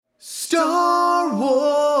Star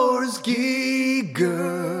Wars Geek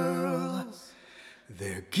Girls.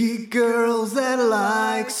 They're geek girls that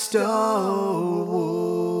like Star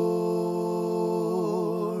Wars.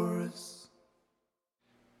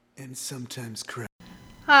 And sometimes crap.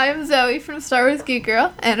 Hi, I'm Zoe from Star Wars Geek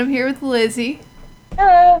Girl, and I'm here with Lizzie.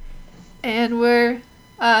 Hello. And we're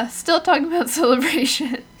still talking about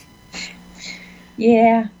Celebration.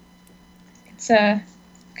 Yeah. It's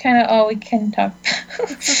kind of all we can talk about.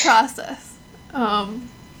 It's a process. But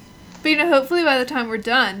hopefully by the time we're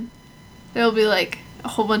done, there'll be like a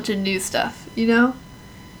whole bunch of new stuff, you know?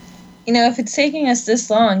 If it's taking us this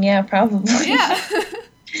long, yeah, probably. Yeah.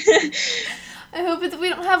 I hope we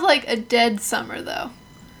don't have like a dead summer though.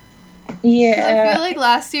 Yeah. I feel like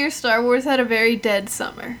last year Star Wars had a very dead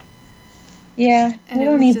summer. Yeah. And we it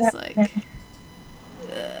don't was need just that. like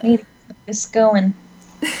Need to keep this going.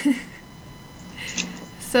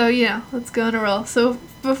 So, let's go on a roll. So,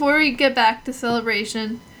 before we get back to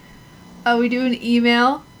Celebration, we do an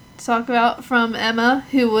email to talk about from Emma,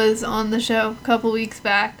 who was on the show a couple weeks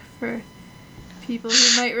back, for people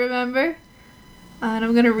who might remember. And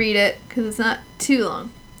I'm going to read it, because it's not too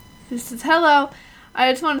long. This says, "Hello,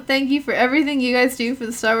 I just want to thank you for everything you guys do for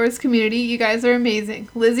the Star Wars community. You guys are amazing.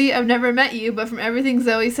 Lizzie, I've never met you, but from everything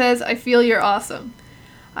Zoe says, I feel you're awesome.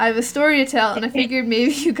 I have a story to tell, and I figured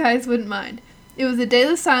maybe you guys wouldn't mind. It was a day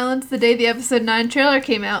of silence the day the episode 9 trailer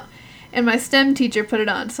came out, and my STEM teacher put it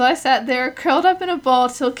on. So I sat there, curled up in a ball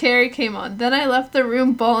till Carrie came on. Then I left the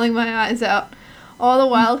room bawling my eyes out, all the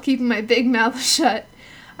while keeping my big mouth shut.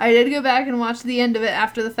 I did go back and watch the end of it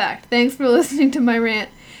after the fact. Thanks for listening to my rant.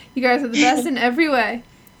 You guys are the best in every way.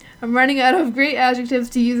 I'm running out of great adjectives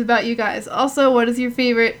to use about you guys. Also, what is your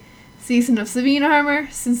favorite season of Sabine Armour?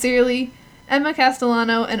 Sincerely, Emma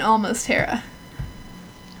Castellano and Almost Hera."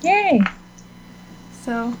 Yay.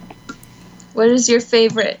 So, What is your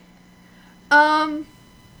favorite? I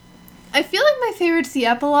feel like my favorite's the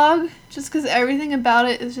epilogue, just because everything about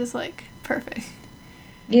it is just, like, perfect.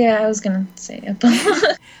 Yeah, I was going to say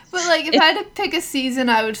epilogue. But, like, if I had to pick a season,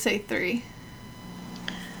 I would say 3.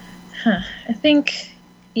 I think,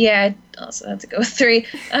 yeah, I'd also have to go with 3.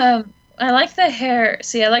 I like the hair.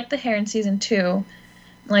 See, I like the hair in season 2.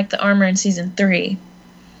 I like the armor in season 3.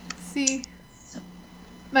 See,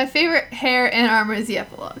 my favorite hair and armor is the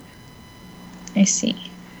epilogue. I see.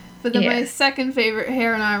 But then my second favorite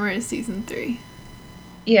hair and armor is season 3.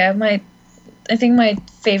 Yeah, I think my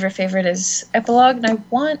favorite is epilogue, and I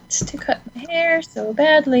want to cut my hair so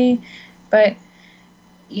badly, but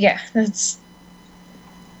yeah, that's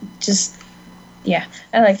just, yeah,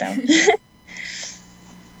 I like that one.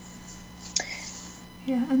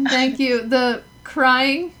 Yeah, and thank you. The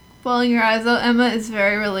crying, bawling your eyes out, Emma, is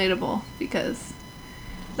very relatable, because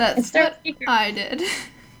that's what I did.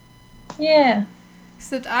 Yeah.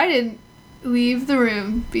 Except I didn't leave the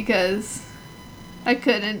room because I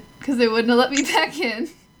couldn't, because they wouldn't have let me back in.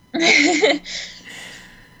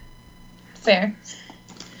 Fair.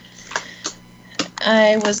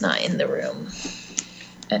 I was not in the room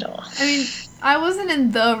at all. I mean, I wasn't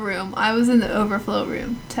in the room. I was in the overflow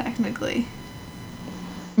room, technically.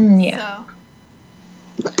 Yeah.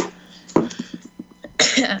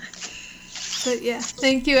 But yeah,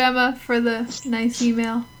 thank you, Emma, for the nice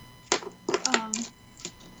email.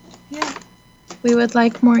 Yeah. We would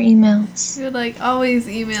like more emails. You would always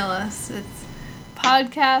email us. It's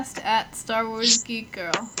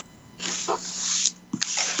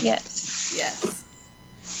podcast@StarWarsGeekGirl. Yes. Yes.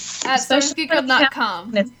 At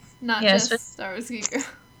StarWarsGeekGirl.com. Not just Star Wars Geek Girl.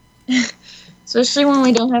 Especially when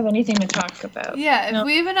we don't have anything to talk about. Yeah, if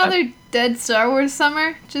we have another dead Star Wars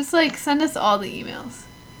summer, just send us all the emails.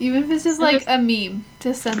 Even if it's just a meme,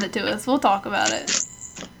 just send it to us. We'll talk about it.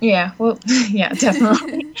 Yeah, well, yeah,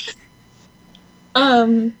 definitely.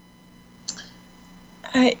 I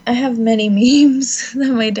have many memes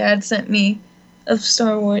that my dad sent me of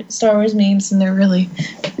Star Wars memes, and they're really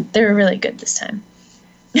good this time.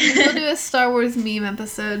 We'll do a Star Wars meme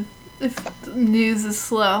episode if the news is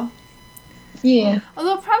slow. Yeah.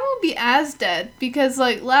 Although it'll probably be as dead, because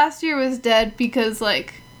last year was dead because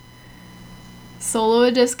Solo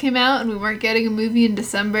had just came out and we weren't getting a movie in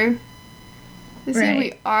December. This year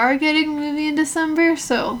we are getting a movie in December,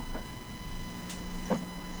 so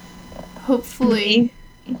hopefully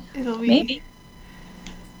it'll be. Maybe.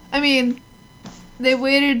 I mean, they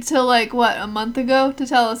waited till a month ago to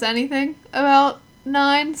tell us anything about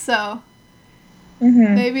 9, so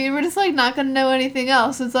maybe we're just not gonna know anything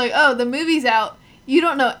else. It's oh, the movie's out. You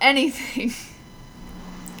don't know anything.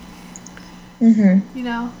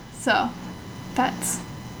 So that's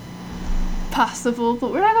possible,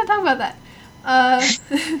 but we're not gonna talk about that.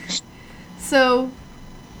 So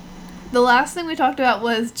the last thing we talked about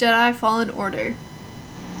was Jedi Fallen Order.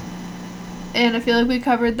 And I feel like we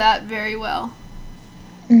covered that very well.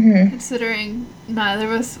 Mm-hmm. Considering neither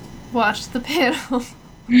of us watched the panel.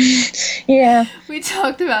 Yeah. We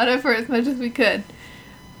talked about it for as much as we could.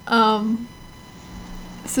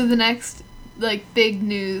 So the next, like, big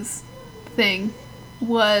news thing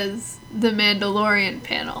was the Mandalorian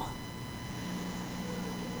panel.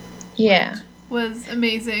 Yeah. Was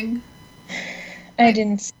amazing. I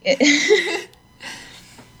didn't see it.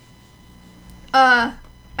 I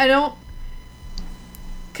don't...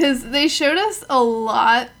 Because they showed us a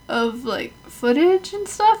lot of, like, footage and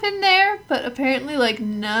stuff in there, but apparently, like,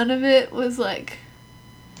 none of it was, like...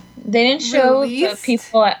 They didn't show the released.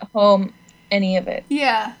 people at home any of it.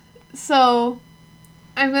 Yeah. So,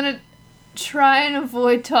 I'm gonna try and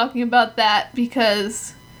avoid talking about that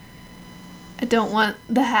because I don't want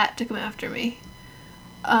the hat to come after me.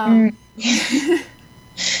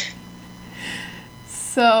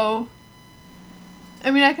 So,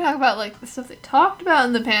 I mean, I can talk about, like, the stuff they talked about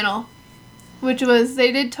in the panel, which was,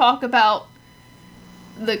 they did talk about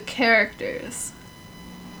the characters.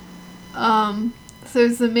 So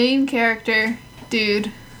there's the main character,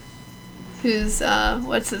 dude, who's,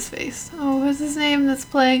 what's his face? Oh, what's his name that's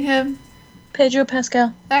playing him? Pedro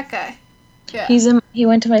Pascal. That guy. Yeah. He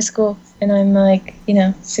went to my school, and I'm, like,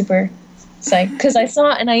 super psyched. Because I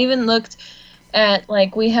saw, and I even looked at,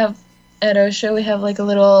 like, we have, at OSHA, we have, like, a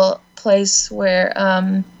little place where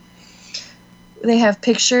they have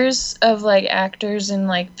pictures of, like, actors and,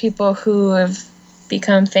 like, people who have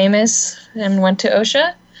become famous and went to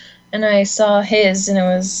OSHA, and I saw his, and it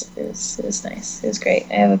was nice. It was great.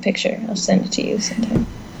 I have a picture. I'll send it to you sometime.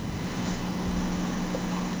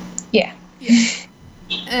 Yeah.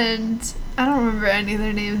 And I don't remember any of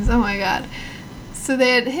their names. Oh my god. So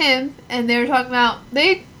they had him, and they were talking about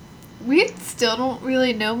we still don't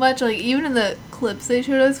really know much. Like, even in the clips they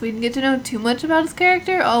showed us, we didn't get to know too much about his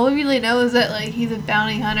character. All we really know is that, like, he's a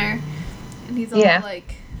bounty hunter, and he's all,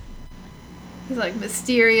 like, he's, like,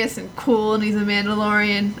 mysterious and cool, and he's a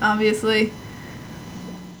Mandalorian, obviously.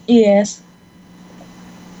 Yes.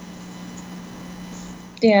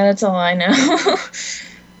 Yeah, that's all I know.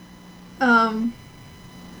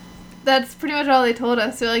 That's pretty much all they told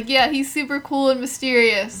us. They're like, yeah, he's super cool and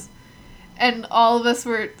mysterious. And all of us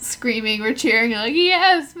were screaming, we're cheering, like,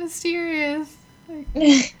 yes, mysterious.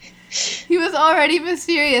 Like, he was already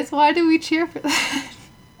mysterious. Why did we cheer for that?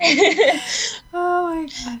 Oh my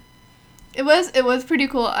god. It was pretty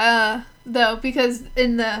cool, though, because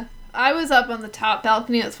I was up on the top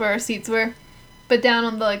balcony, that's where our seats were, but down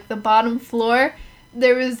on the bottom floor,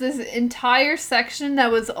 there was this entire section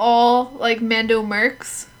that was all, like, Mando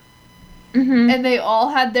mercs. Mm-hmm. And they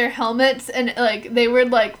all had their helmets, and, like, they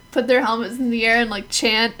would, like, put their helmets in the air and, like,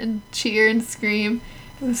 chant and cheer and scream.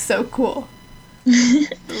 It was so cool.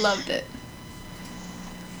 Loved it.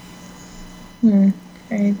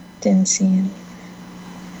 I didn't see it.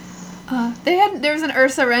 There was an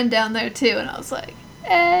Ursa Wren down there, too, and I was like,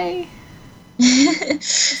 hey.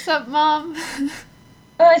 What's up, Mom?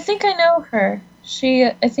 Oh, I think I know her.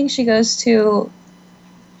 I think she's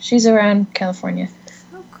around California.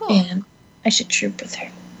 Oh, cool. And I should troop with her.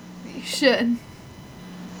 You should.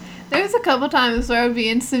 There was a couple times where I would be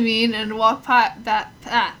in Sabine and walk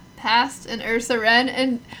past an Ursa Wren,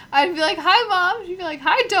 and I'd be like, hi, Mom. She'd be like,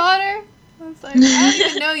 hi, daughter. I was like, I don't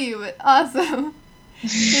even know you, but awesome.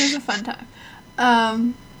 It was a fun time.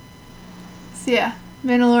 So yeah,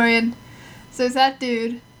 Mandalorian. So it's that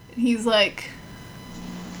dude, and he's like...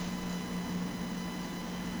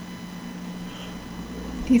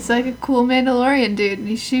 He's like a cool Mandalorian dude, and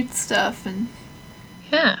he shoots stuff, and...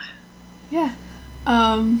 Yeah. Yeah.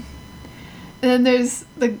 And then there's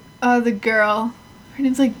the girl. Her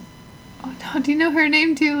name's like... Oh, no, do you know her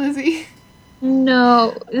name too, Lizzie?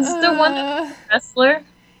 No. Is the one that's the wrestler?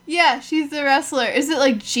 Yeah, she's the wrestler. Is it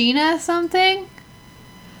like Gina something?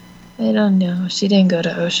 I don't know. She didn't go to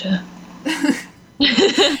OSHA.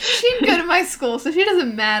 She didn't go to my school, so she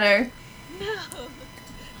doesn't matter. No.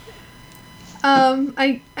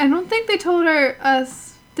 I don't think they told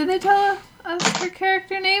us. Did they tell us her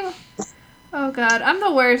character name? Oh god, I'm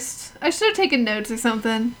the worst. I should have taken notes or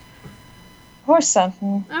something. Or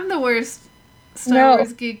something. I'm the worst Star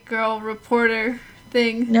Wars geek girl reporter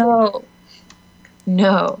thing. No.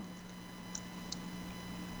 No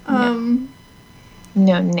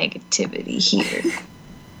negativity here.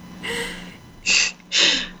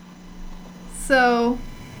 So,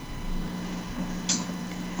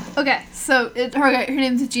 okay, so her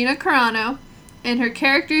name's Gina Carano, and her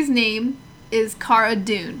character's name is Cara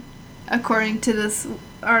Dune, according to this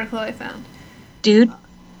article I found. Dude?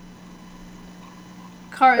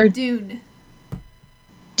 Cara Or- Dune.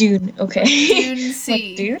 Dune, okay. Dune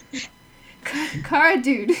C. Dune? Cara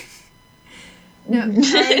Dune. No,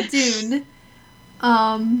 Cara Dune.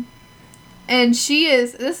 And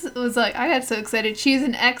this was like, I got so excited. She's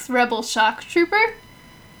an ex-rebel shock trooper,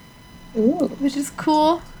 Ooh. which is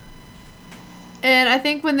cool. And I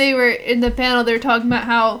think when they were in the panel, they were talking about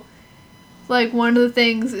how, like, one of the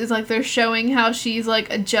things is, like, they're showing how she's,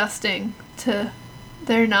 like, adjusting to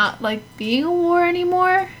there not, like, being a war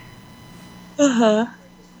anymore. Uh-huh.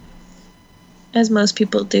 As most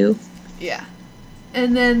people do. Yeah.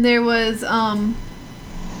 And then there was, then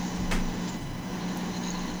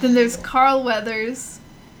there's Carl Weathers.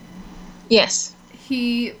 Yes.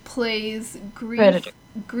 He plays Predator.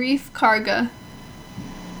 Grief Karga,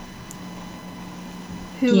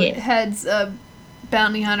 who Yeah. heads a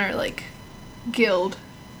bounty hunter, like, guild.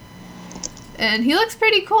 And he looks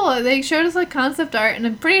pretty cool. They showed us, like, concept art, and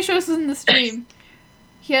I'm pretty sure this was in the stream.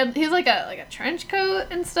 He's like a trench coat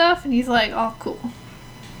and stuff, and he's like, oh, cool.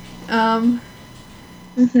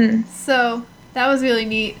 Mm-hmm. So that was really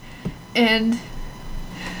neat. And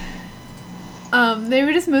they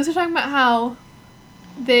were just mostly talking about how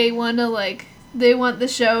they want the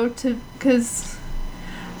show to, because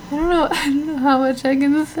I don't know how much I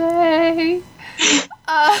can say.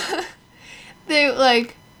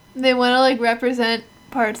 They want to represent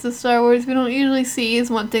parts of Star Wars we don't usually see, is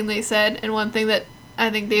one thing they said, and one thing that I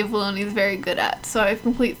think Dave Filoni is very good at. So I have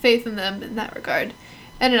complete faith in them in that regard,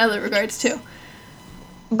 and in other regards too.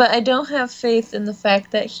 But I don't have faith in the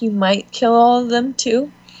fact that he might kill all of them,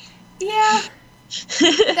 too. Yeah,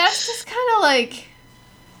 that's just kind of like,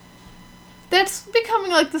 that's becoming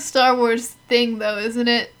like the Star Wars thing, though, isn't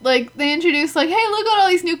it? Like, they introduce, like, hey, look at all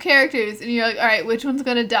these new characters, and you're like, all right, which one's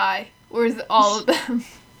gonna die? Or is it all of them?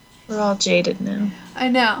 We're all jaded now. I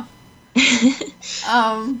know.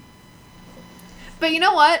 But you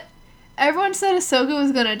know what? Everyone said Ahsoka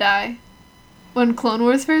was gonna die when Clone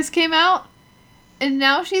Wars first came out, and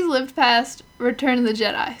now she's lived past Return of the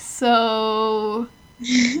Jedi, so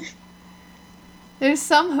there's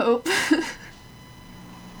some hope.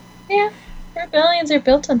 Yeah, rebellions are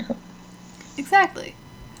built on hope. Exactly.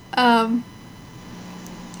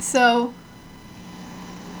 So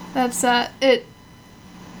that's it.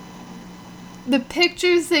 The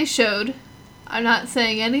pictures they showed, I'm not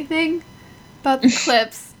saying anything about the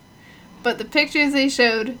clips, but the pictures they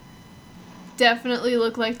showed definitely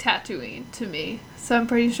look like Tatooine to me. So I'm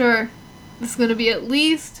pretty sure this is going to be at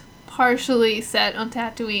least partially set on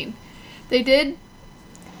Tatooine. They did,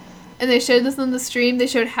 and they showed this on the stream, they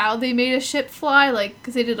showed how they made a ship fly, like,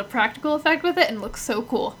 because they did a practical effect with it, and it looks so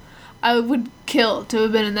cool. I would kill to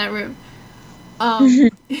have been in that room.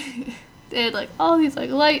 They had, like, all these,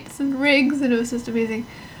 like, lights and rigs, and it was just amazing.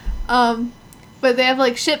 But they have,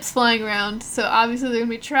 like, ships flying around, so obviously they're going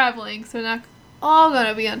to be traveling, so they're not all going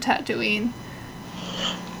to be on Tatooine.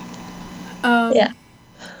 Yeah.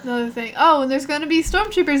 Another thing. Oh, and there's going to be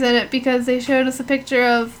stormtroopers in it, because they showed us a picture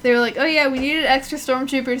of, they were like, oh yeah, we needed extra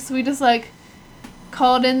stormtroopers, so we just, like,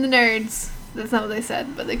 called in the nerds. That's not what they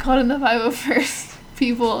said, but they called in the 501st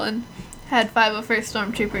people and had 501st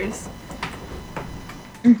stormtroopers.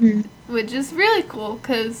 Mm-hmm. Which is really cool,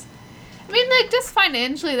 because, I mean, like, just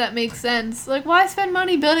financially that makes sense. Like, why spend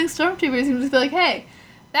money building stormtroopers? You can just be like, hey,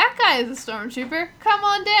 that guy is a stormtrooper. Come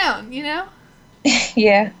on down, you know?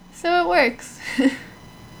 Yeah. So it works.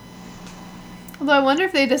 Although I wonder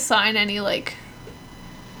if they just sign any, like,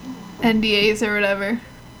 NDAs or whatever.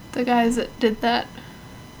 The guys that did that.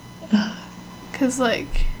 Because,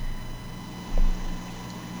 like...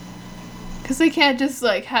 Because they can't just,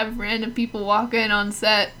 like, have random people walk in on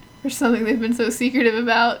set or something they've been so secretive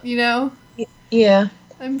about, you know? Yeah.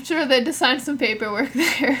 I'm sure they had to sign some paperwork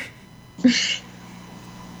there.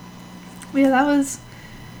 Yeah, that was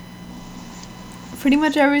pretty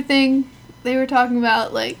much everything they were talking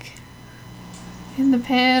about, like, in the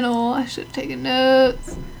panel. I should have taken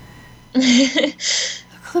notes. The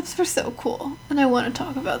clips were so cool, and I want to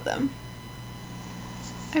talk about them.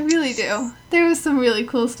 I really do. There was some really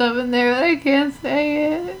cool stuff in there, but I can't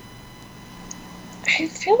say it. I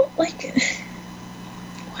feel like...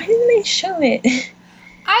 Why didn't they show it?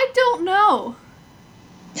 I don't know.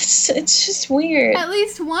 It's just weird. At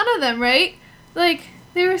least one of them, right? Like,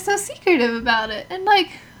 they were so secretive about it. And, like,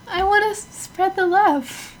 I want to spread the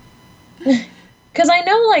love. Because I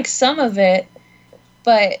know, like, some of it,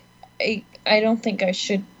 but I don't think I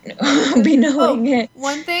should be knowing it.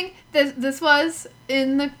 One thing, this was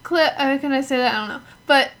in the clip, how can I say that? I don't know.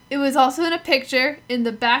 But it was also in a picture, in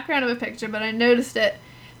the background of a picture, but I noticed it.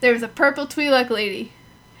 There was a purple Twi'lek lady.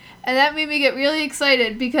 And that made me get really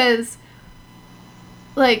excited because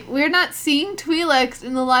like, we're not seeing Twi'leks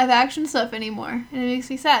in the live action stuff anymore, and it makes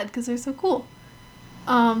me sad because they're so cool.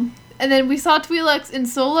 And then we saw Twi'leks in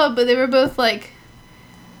Solo, but they were both like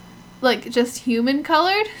just human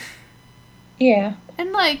colored. Yeah.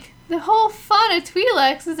 And like the whole fun of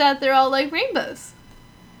Twi'leks is that they're all like rainbows,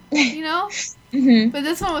 you know. Mhm. But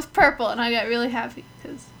this one was purple, and I got really happy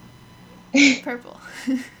because purple.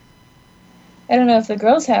 I don't know if the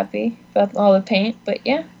girl's happy about all the paint, but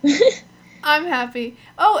yeah. I'm happy.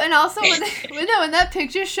 Oh, and also when that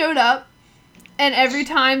picture showed up, and every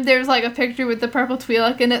time there's like a picture with the purple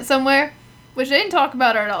Twi'lek in it somewhere, which they didn't talk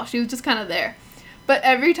about her at all. She was just kind of there. But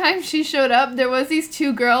every time she showed up, there was these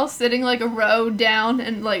two girls sitting like a row down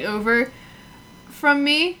and like over from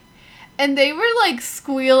me. And they were like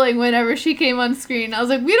squealing whenever she came on screen. I was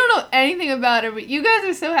like, we don't know anything about her, but you guys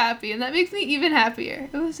are so happy. And that makes me even happier.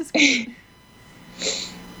 It was just great.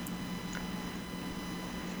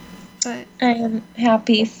 But I am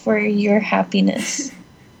happy for your happiness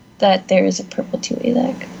that there is a purple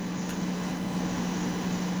Twi'lek.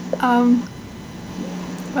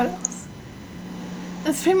 What else?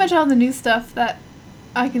 That's pretty much all the new stuff that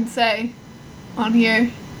I can say on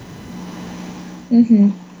here.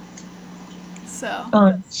 Mhm. So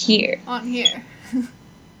On here. on here.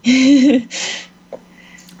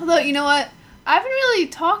 Although, you know what? I haven't really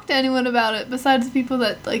talked to anyone about it besides the people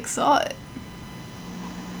that like saw it.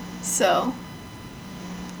 So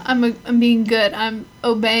I'm being good. I'm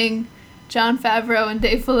obeying Jon Favreau and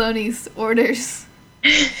Dave Filoni's orders.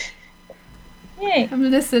 Yay. I'm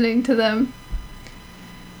listening to them.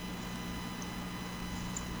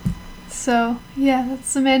 So, yeah,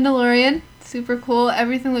 that's The Mandalorian. Super cool.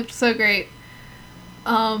 Everything looked so great.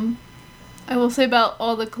 I will say about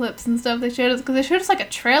all the clips and stuff they showed us, because they showed us like a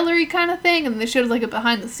trailery kind of thing, and they showed us like a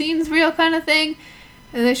behind the scenes reel kind of thing,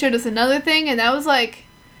 and they showed us another thing, and that was like,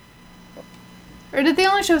 or did they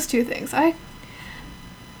only show us two things?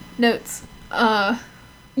 Notes.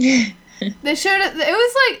 They showed it.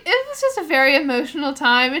 It was just a very emotional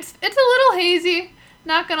time. It's a little hazy,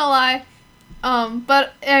 not gonna lie.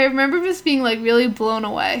 But I remember just being like really blown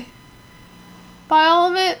away by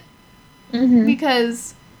all of it. Mhm.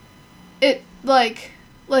 Because it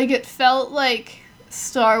it felt like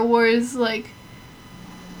Star Wars, like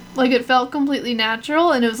it felt completely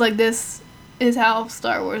natural, and it was like, this is how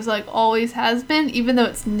Star Wars like always has been, even though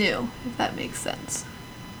it's new, if that makes sense.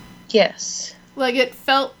 Yes. Like it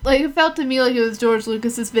felt to me like it was George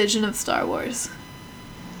Lucas's vision of Star Wars.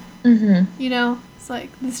 Mhm. You know, it's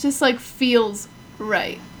like, this just like feels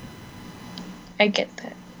right. I get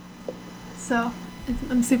that. So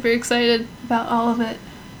I'm super excited about all of it.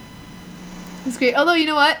 It's great. Although, you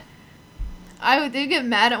know what? I did get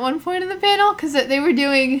mad at one point in the panel because they were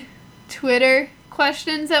doing Twitter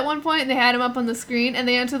questions at one point, and they had them up on the screen, and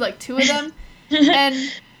they answered like two of them.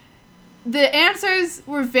 And the answers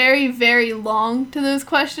were very, very long to those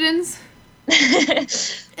questions. And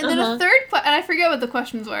then a third and I forget what the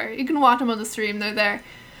questions were. You can watch them on the stream, they're there.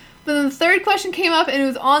 But then the third question came up, and it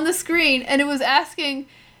was on the screen, and it was asking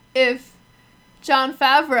if Jon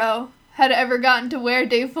Favreau had ever gotten to wear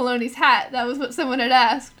Dave Filoni's hat. That was what someone had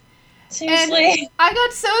asked. Seriously? And I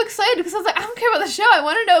got so excited because I was like, I don't care about the show. I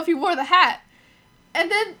want to know if he wore the hat.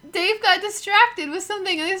 And then Dave got distracted with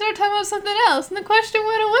something, and they started talking about something else, and the question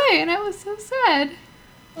went away, and I was so sad.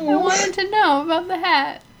 I wanted to know about the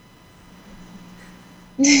hat.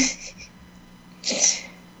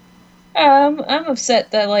 I'm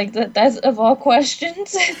upset that that's of all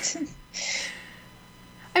questions.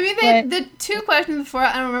 I mean, the two questions before,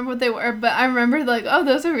 I don't remember what they were, but I remember, like, oh,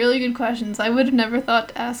 those are really good questions. I would have never thought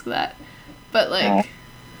to ask that. But, like,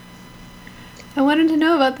 I wanted to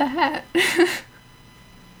know about the hat.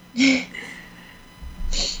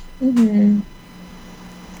 Mm-hmm.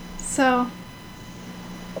 So,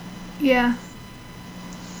 yeah.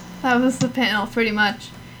 That was the panel, pretty much.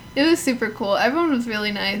 It was super cool. Everyone was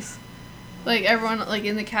really nice. Like, everyone, like,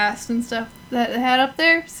 in the cast and stuff that they had up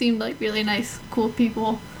there seemed like really nice, cool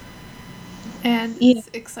people. And it's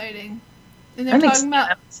exciting. And they're talking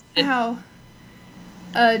about how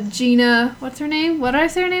Gina, what's her name? What did I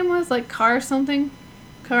say her name was? Like, something?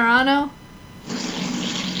 Carano?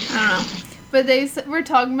 I don't know. But they were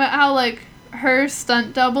talking about how, like, her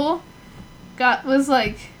stunt double was,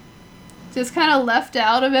 like, just kind of left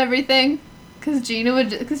out of everything. Because she's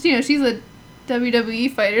a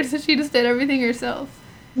WWE fighter, so she just did everything herself.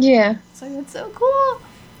 Yeah. It's like, that's so cool.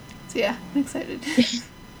 So yeah, I'm excited.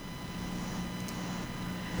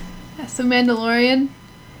 Yeah, so Mandalorian,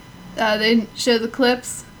 they didn't show the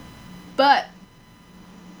clips, but,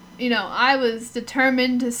 you know, I was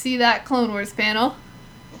determined to see that Clone Wars panel.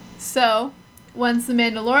 So, once the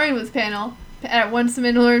Mandalorian was panel, once the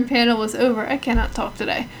Mandalorian panel was over, I cannot talk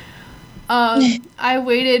today. I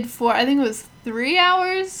waited for, I think it was 3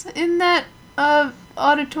 hours in that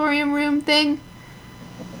auditorium room thing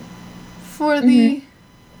for the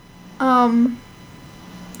Clone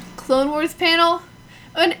Wars panel.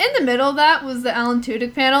 And in the middle of that was the Alan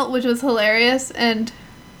Tudyk panel, which was hilarious, and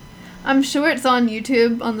I'm sure it's on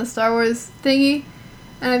YouTube on the Star Wars thingy,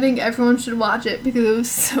 and I think everyone should watch it because it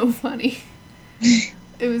was so funny.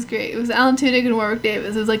 It was great. It was Alan Tudyk and Warwick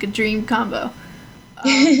Davis. It was like a dream combo.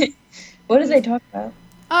 What did they talk about?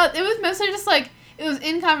 It was mostly just like, it was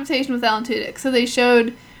in conversation with Alan Tudyk. So they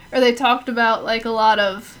showed, or they talked about like a lot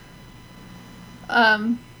of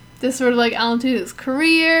this sort of like Alan Tudyk's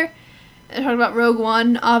career. They talked about Rogue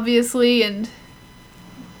One, obviously, and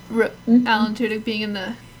Alan Tudyk being in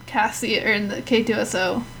the Cassian, or in the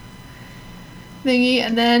K2SO thingy.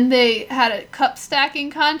 And then they had a cup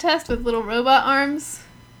stacking contest with little robot arms.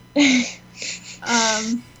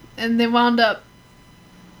 And they wound up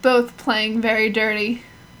both playing very dirty,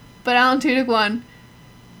 but Alan Tudyk won.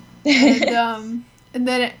 And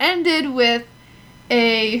then it ended with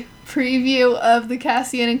a preview of the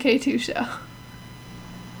Cassian and K2 show.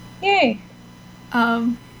 Yay.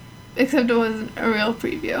 Except it wasn't a real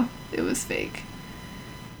preview. It was fake.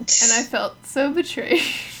 And I felt so betrayed.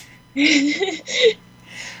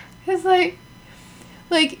 It's like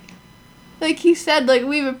he said, like,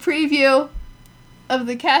 we have a preview of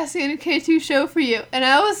the Cassian and K2 show for you. And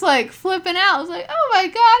I was like flipping out. I was like, oh my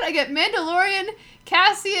god, I get Mandalorian,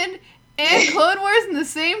 Cassian, and Clone Wars in the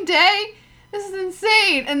same day? This is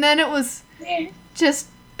insane. And then it was just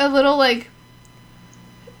a little like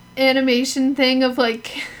animation thing of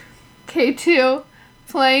like K2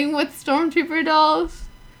 playing with Stormtrooper dolls.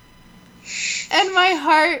 And my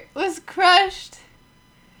heart was crushed.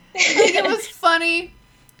 Like, it was funny,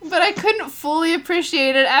 but I couldn't fully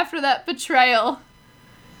appreciate it after that betrayal.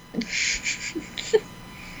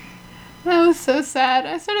 That was so sad.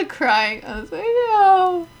 I started crying. I was like,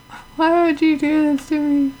 no, why would you do this to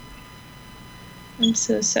me? I'm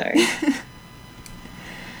so sorry.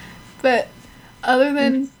 But other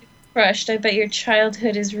than... crushed, I bet your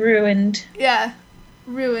childhood is ruined. Yeah,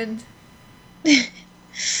 ruined.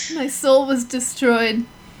 My soul was destroyed.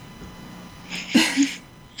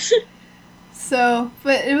 So,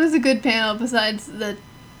 but it was a good panel besides the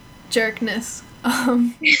jerkness.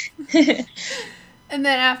 And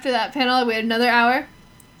then after that panel, I waited another hour,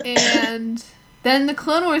 and then the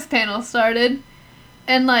Clone Wars panel started,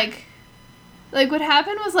 and like what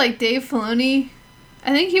happened was like Dave Filoni,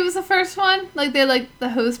 I think he was the first one, like they had like the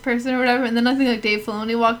host person or whatever, and then I think like Dave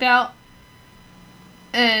Filoni walked out,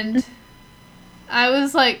 and I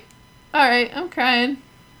was like, all right, I'm crying.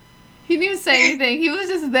 He didn't even say anything. He was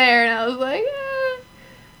just there, and I was like,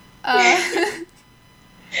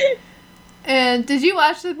 And did you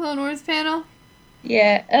watch the Clone Wars panel?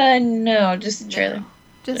 Yeah, no, just the trailer. No,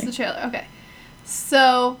 just the trailer, okay.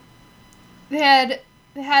 So, they had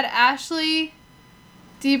Ashley,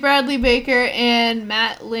 D. Bradley Baker, and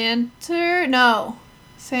Matt Lanter. No,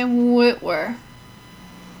 Sam Witwer.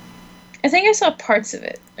 I think I saw parts of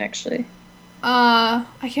it, actually. I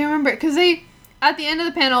can't remember, because they, at the end of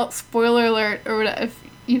the panel, spoiler alert, or whatever, if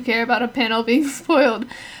you care about a panel being spoiled,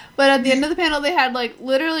 but at the end of the panel, they had, like,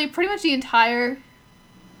 literally pretty much the entire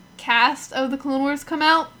cast of the Clone Wars come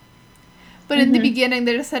out. But in the beginning,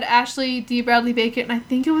 they just said Ashley, D. Bradley Baker, and I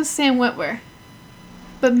think it was Sam Witwer.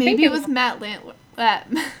 But maybe it was Matt Lanter.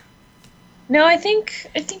 No, I think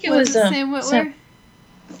it was Sam Witwer.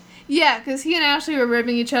 Yeah, because he and Ashley were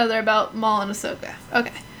ribbing each other about Maul and Ahsoka.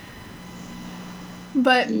 Okay.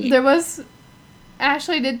 But there was...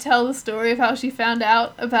 Ashley did tell the story of how she found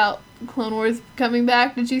out about Clone Wars coming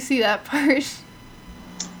back. Did you see that part?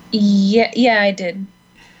 Yeah, I did.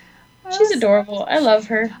 She's adorable. I love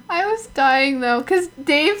her. I was dying, though, because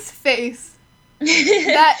Dave's face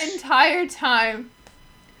that entire time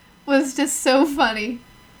was just so funny.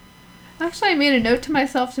 Actually, I made a note to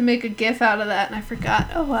myself to make a GIF out of that, and I forgot.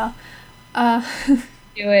 Oh, well.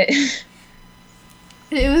 Do it.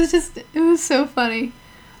 It was so funny.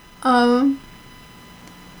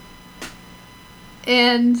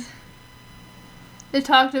 And they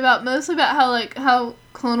talked mostly about how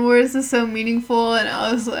Clone Wars is so meaningful, and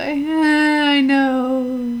I was like, I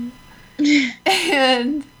know.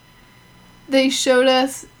 And they showed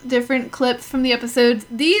us different clips from the episodes.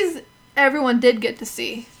 These, everyone did get to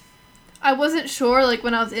see. I wasn't sure, like,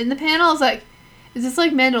 when I was in the panel, I was like, is this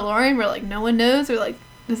like Mandalorian where, like, no one knows, or, like,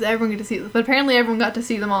 does everyone get to see this? But apparently everyone got to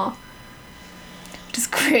see them all. Which is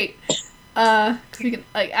great. Because we can,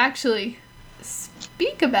 like, actually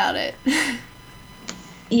speak about it.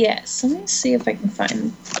 Yes, let me see if I can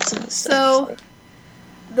find some of the So, stuff.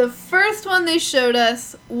 the first one they showed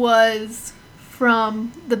us was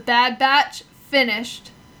from The Bad Batch finished.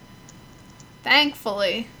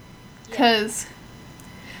 Thankfully. Because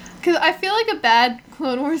I feel like a bad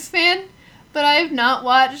Clone Wars fan, but I have not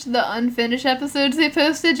watched the unfinished episodes they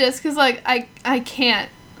posted just because, like, I can't.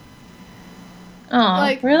 Oh,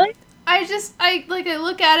 like, really? I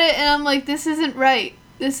look at it and I'm like, this isn't right.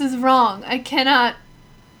 This is wrong. I can't.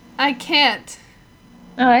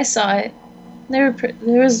 Oh, I saw it. It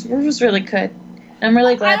was really good. I'm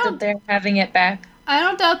really glad don't- that they're having it back. I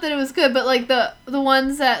don't doubt that it was good, but, like, the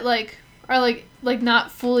ones that, like, are, like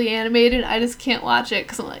not fully animated, I just can't watch it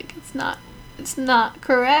because I'm like, it's not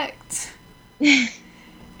correct.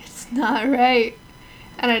 It's not right.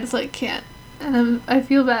 And I just, like, can't. And I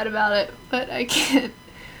feel bad about it, but I can't.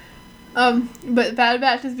 But Bad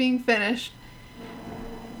Batch is being finished.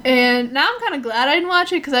 And now I'm kind of glad I didn't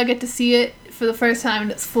watch it because I get to see it for the first time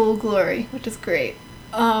in its full glory, which is great.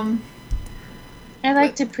 I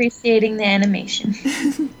liked appreciating the animation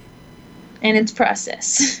and its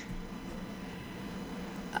process.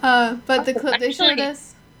 But the clip they showed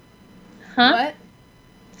us... Huh? What?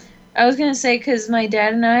 I was gonna say, because my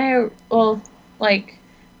dad and I are, well, like,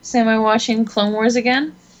 semi-watching Clone Wars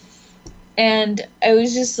again. And I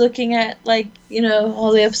was just looking at, like, you know,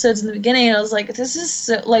 all the episodes in the beginning, and I was like, this is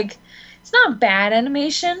so, like, it's not bad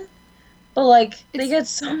animation, but, like, they get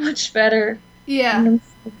so much better. Yeah. And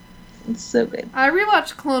it's so good. I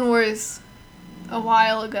rewatched Clone Wars a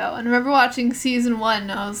while ago, and I remember watching season 1,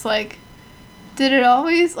 and I was like, did it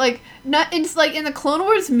always, like, not, it's like, in the Clone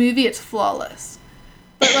Wars movie, it's flawless.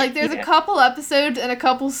 But, like, there's a couple episodes and a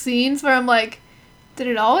couple scenes where I'm like, did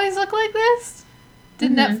it always look like this?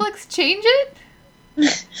 Did Netflix change it?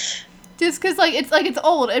 Just because, like, it's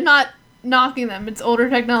old. I'm not knocking them. It's older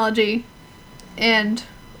technology and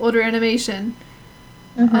older animation.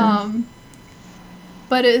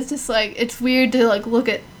 But it's just, like, it's weird to, like, look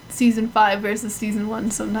at season 5 versus season 1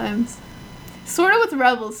 sometimes. Sort of with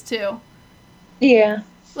Rebels, too. Yeah.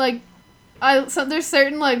 Like, there's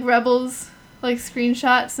certain, like, Rebels, like,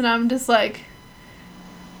 screenshots, and I'm just like,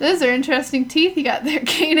 those are interesting teeth you got there,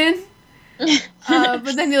 Kanan.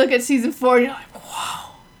 But then you look at season 4 and you're like,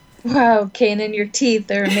 whoa. Wow, Kanan, your teeth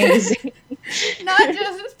are amazing. Not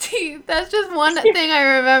just his teeth. That's just one thing I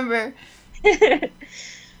remember. I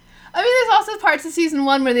mean, there's also parts of season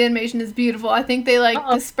 1 where the animation is beautiful. I think they, like,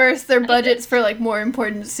 disperse their budgets for, like, more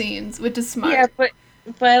important scenes, which is smart. Yeah, but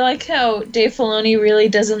I like how Dave Filoni really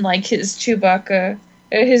doesn't like his Chewbacca,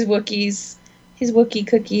 or his Wookiees, his Wookiee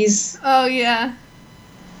cookies. Oh, yeah.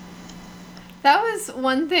 That was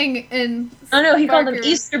one thing in... Oh, no, he called them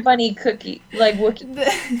Easter Bunny cookie, like Wookiee.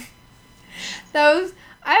 That was...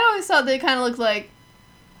 I always thought they kind of looked like,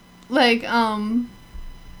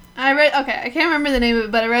 I read... Okay, I can't remember the name of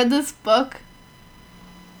it, but I read this book.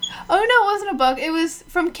 Oh, no, it wasn't a book. It was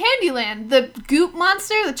from Candyland. The goop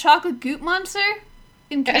monster, the chocolate goop monster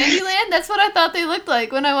in Candyland. That's what I thought they looked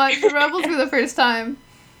like when I watched the Rebels for the first time.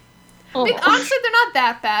 I mean, honestly, they're not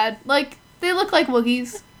that bad. Like, they look like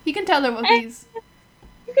Wookiees. You can tell they're Wookiees.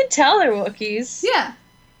 You can tell they're Wookiees. Yeah.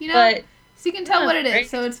 You know? But so you can tell what it is,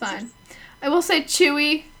 so it's fine. I will say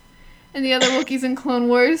Chewie and the other Wookiees in Clone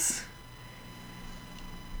Wars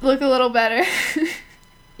look a little better.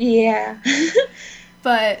 Yeah.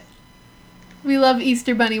 But we love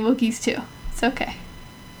Easter Bunny Wookiees too. It's okay.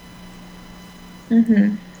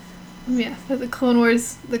 Yeah, for the Clone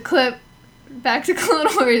Wars, the clip, back to Clone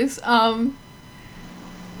Wars,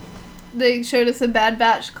 they showed us a Bad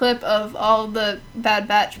Batch clip of all the Bad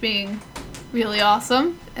Batch being really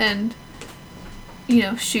awesome and, you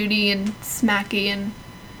know, shooty and smacky and...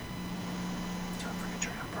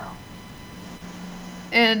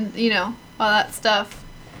 And, you know, all that stuff.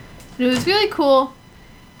 And it was really cool.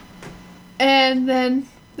 And then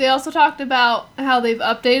they also talked about how they've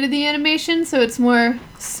updated the animation so it's more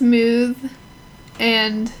smooth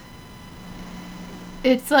and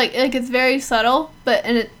it's like it's very subtle, but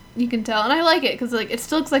you can tell, and I like it because like it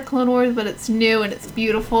still looks like Clone Wars, but it's new and it's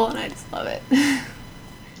beautiful, and I just love it.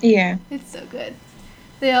 Yeah. It's so good.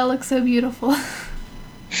 They all look so beautiful.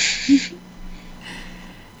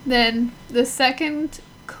 Then the second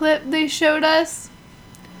clip they showed us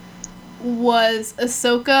was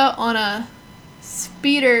Ahsoka on a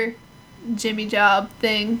speeder Jimmy Job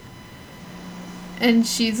thing, and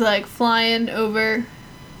she's like flying over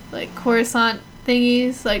like Coruscant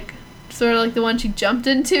thingies, like sort of like the one she jumped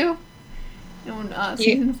into in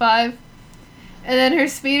season 5. And then her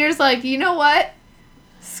speeder's like, you know what?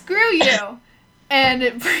 Screw you. And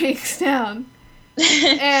it breaks down.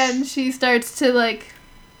 And she starts to like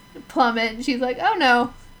plummet. And she's like, oh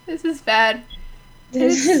no. This is bad.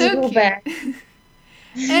 This It's is so go cute. back. And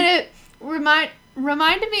it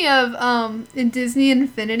reminded me of in Disney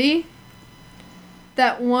Infinity,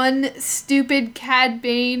 that one stupid Cad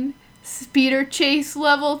Bane speeder chase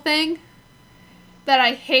level thing that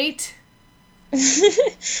I hate.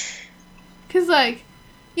 Because, like,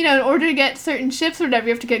 you know, in order to get certain ships or whatever,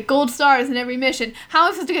 you have to get gold stars in every mission. How am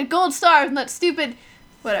I supposed to get gold stars in that stupid...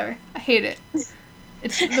 Whatever. I hate it.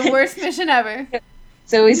 It's the worst mission ever.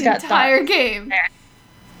 So he's The got entire thoughts. game.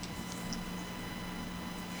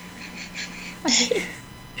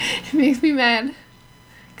 It makes me mad.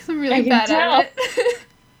 Because I'm I really can bad tell. at it.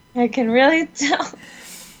 I can really tell.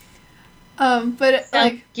 But, it,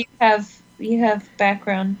 like... You have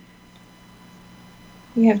background.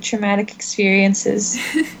 You have traumatic experiences.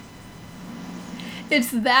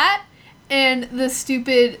 It's that and the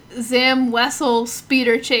stupid Zam Wessel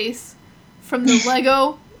speeder chase from the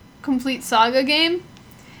Lego Complete Saga game.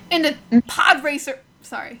 And the pod racer...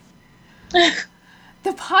 Sorry.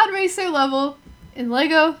 The pod racer level in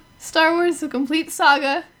Lego Star Wars The Complete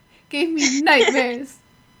Saga gave me nightmares.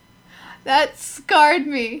 That scarred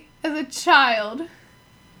me as a child.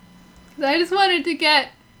 'Cause I just wanted to get...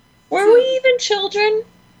 Were we even children?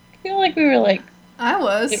 I feel like we were like... I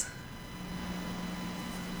was.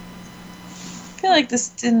 I feel like this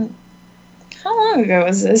didn't... How long ago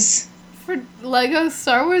was this? For Lego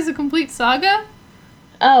Star Wars The Complete Saga?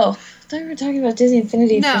 Oh, I thought we were talking about Disney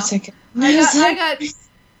Infinity for No. a second. I got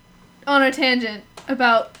on a tangent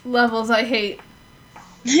about levels I hate.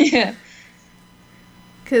 Yeah.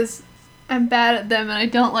 Because I'm bad at them and I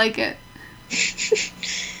don't like it.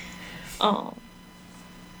 Oh.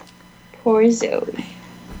 Poor Zoe.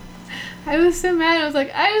 I was so mad. I was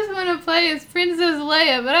like, I just want to play as Princess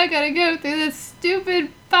Leia, but I gotta go through this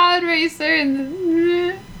stupid pod racer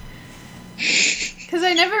and... Because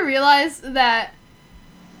I never realized that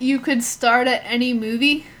you could start at any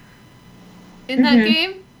movie in that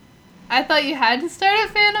game. I thought you had to start at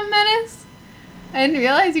Phantom Menace. I didn't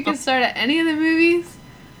realize you could start at any of the movies.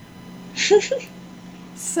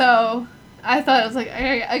 So I thought it was like,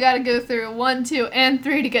 I gotta go through 1, 2, and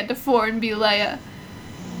 3 to get to 4 and be Leia.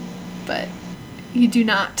 But you do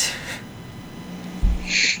not.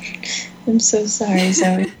 I'm so sorry,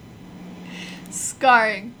 Zoe.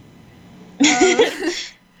 Scarring.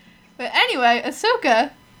 But anyway,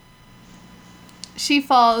 Ahsoka, she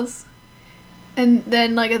falls, and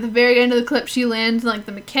then, like, at the very end of the clip, she lands in, like,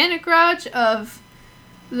 the mechanic garage of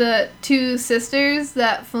the two sisters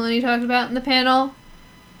that Filoni talked about in the panel,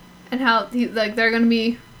 and how, they're gonna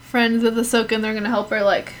be friends with Ahsoka, and they're gonna help her,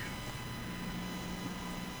 like,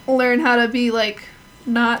 learn how to be, like,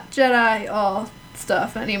 not Jedi all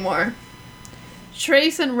stuff anymore.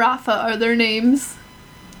 Trace and Rafa are their names.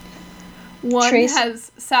 One Trace.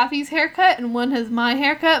 has Safi's haircut and one has my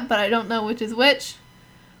haircut, but I don't know which is which.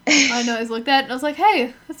 I know I looked at it and I was like,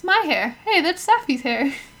 hey, that's my hair. Hey, that's Safi's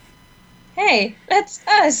hair. Hey, that's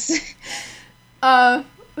us.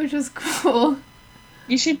 Which was cool.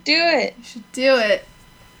 You should do it. You should do it.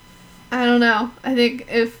 I don't know. I think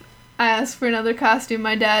if I asked for another costume,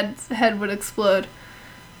 my dad's head would explode.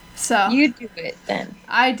 So You do it then.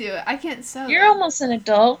 I do it. I can't sew. You're almost an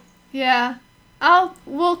adult. Yeah.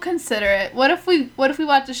 We'll consider it. What if we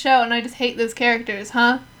watch a show and I just hate those characters,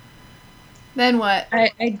 huh? Then what?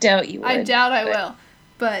 I doubt you would. I doubt I will.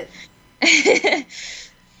 But I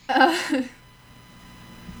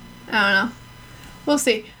don't know. We'll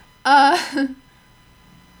see. So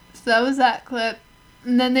that was that clip.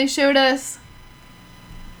 And then they showed us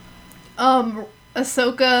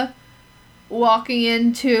Ahsoka walking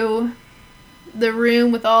into the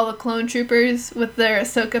room with all the clone troopers with their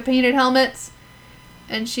Ahsoka painted helmets.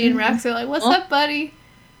 And she and Rex are like, what's up, buddy?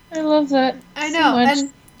 I love that. I so know. much.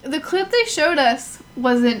 And the clip they showed us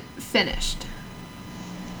wasn't finished.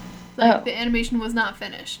 Like, the animation was not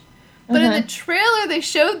finished. But in the trailer, they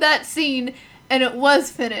showed that scene, and it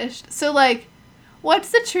was finished. So, like,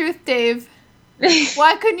 what's the truth, Dave?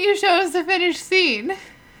 Why couldn't you show us the finished scene?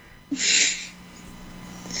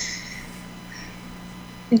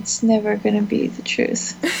 It's never gonna be the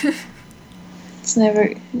truth. It's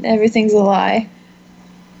never. Everything's a lie.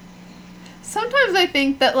 Sometimes I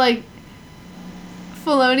think that, like,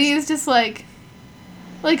 Filoni is just, like,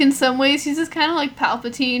 in some ways, he's just kind of like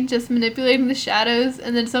Palpatine, just manipulating the shadows,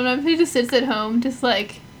 and then sometimes he just sits at home, just,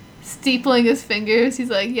 like, steepling his fingers. He's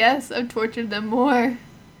like, yes, I've tortured them more.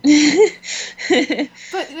 But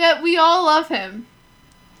yet we all love him.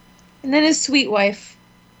 And then his sweet wife.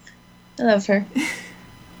 I love her.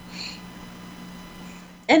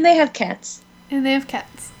 And they have cats. And they have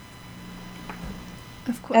cats.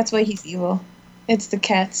 Of course. That's why he's evil. It's the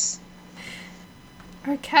cats.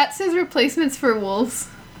 Are cats his replacements for wolves?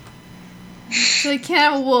 So they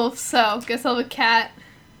can't have a wolf, so guess I'll have a cat.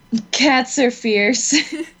 Cats are fierce.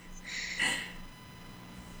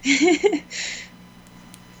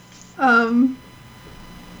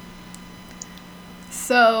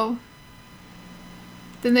 So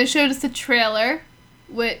then they showed us the trailer,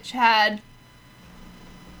 which had,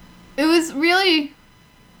 it was really,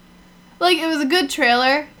 like, it was a good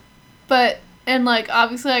trailer, but, and, like,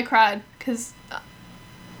 obviously I cried, because,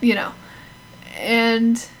 you know,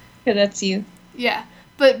 and, Yeah, that's you. yeah,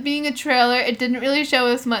 but being a trailer, it didn't really show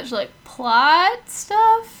us much, like, plot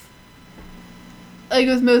stuff. Like,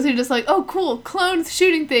 it was mostly just like, oh, cool, clones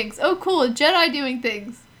shooting things. Oh, cool, Jedi doing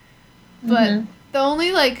things. But the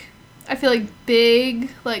only, like, I feel like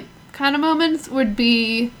big, like, kind of moments would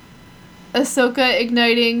be Ahsoka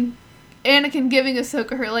igniting, Anakin giving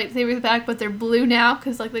Ahsoka her lightsabers back, but they're blue now,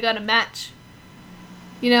 because, like, they got a match.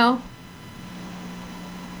 You know?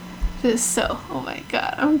 Just so, oh my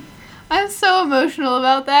god. I'm so emotional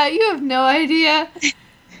about that. You have no idea.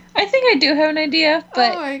 I think I do have an idea,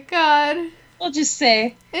 but Oh my god. we'll just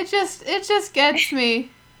say. It just gets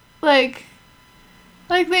me. Like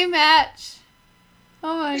they match.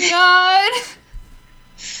 Oh my god.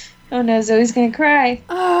 Oh no, Zoe's gonna cry.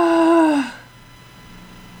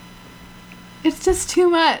 It's just too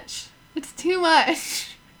much. It's too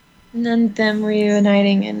much. And then them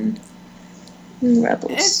reuniting in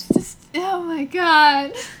Rebels. It's just, oh my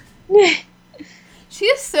god. She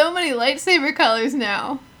has so many lightsaber colors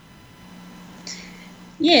now.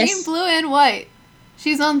 Yes. Green, blue, and white.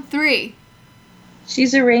 She's on 3.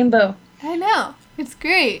 She's a rainbow. I know. It's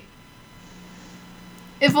great.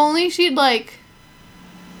 If only she'd, like,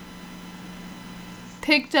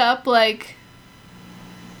 picked up, like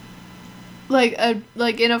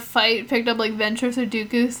in a fight, picked up, like, Ventress or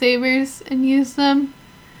Dooku sabers and used them.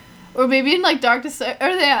 Or maybe in, like, Dark Disciple,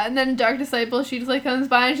 and then Dark Disciple, she just, like, comes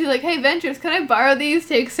by and she's like, hey, Ventress, can I borrow these?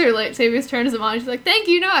 Takes her lightsabers, turns them on, she's like, thank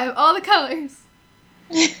you, no, I have all the colors.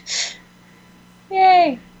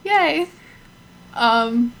 Yay. Yay.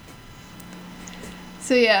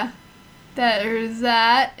 So yeah, there's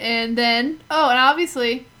that, and then, oh, and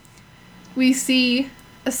obviously, we see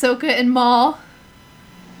Ahsoka and Maul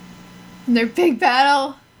in their big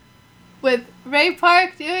battle with Ray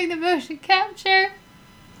Park doing the motion capture.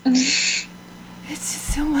 It's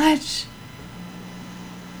just so much.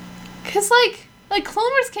 Cause like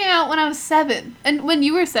Clone Wars came out when I was 7, and when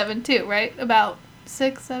you were 7 too, right? About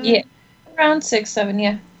 6, 7? Yeah. Around 6, 7,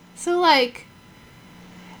 yeah. So, like,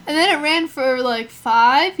 and then it ran for, like,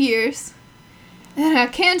 5 years, and then it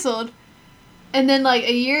got canceled, and then, like,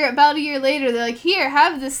 about a year later, they're like, here,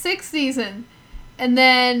 have the 6th season, and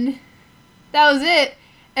then that was it,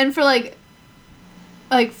 and for, like,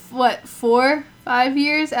 what, 4, 5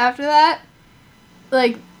 years after that,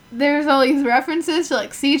 like, there's all these references to,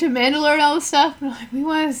 like, Siege of Mandalore and all this stuff, and we're like, we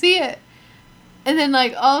want to see it, and then,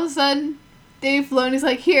 like, all of a sudden, Dave Filoni's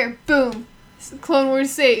like, here, boom, Clone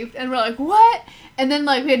Wars saved. And we're like, what? And then,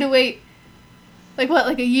 like, we had to wait, like, what,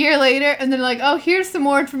 like a year later? And then, like, oh, here's some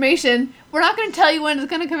more information. We're not going to tell you when it's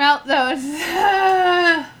going to come out, though.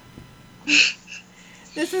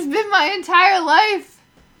 This has been my entire life.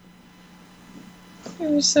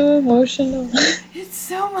 You're so emotional. It's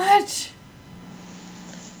so much.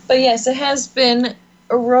 But yes, it has been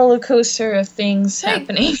a roller coaster of things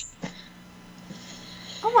happening.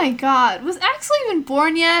 Oh my god. Was Axel even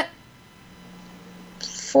born yet?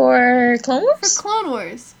 For Clone Wars? For Clone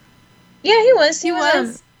Wars. Yeah, he was. He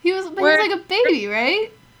was like a baby,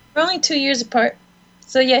 right? We're only 2 years apart.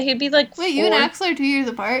 So yeah, he'd be like Wait, you and Axel are 2 years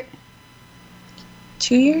apart?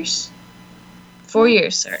 2 years? 4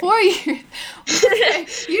 years, sorry. 4 years. Okay.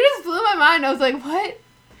 You just blew my mind. I was like, what?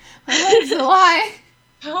 My life's a lie.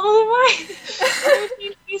 How old am I?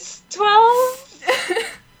 He's 12?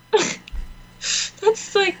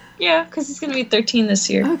 That's like, yeah, because he's going to be 13 this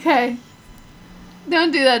year. Okay.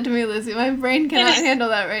 Don't do that to me, Lizzie. My brain cannot handle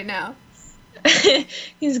that right now.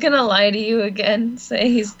 He's going to lie to you again.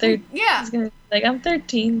 Say he's 13. Yeah. He's going to be like, I'm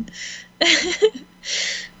 13.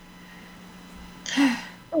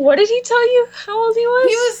 What did he tell you? How old he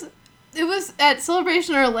was? It was at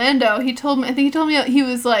Celebration Orlando. I think he told me he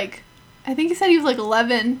was like, I think he said he was like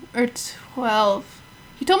 11 or 12.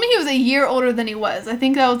 He told me he was a year older than he was. I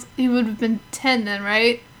think he would have been 10 then,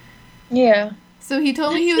 right? Yeah. So he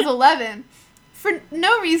told me he was 11 for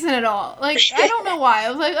no reason at all. Like, I don't know why. I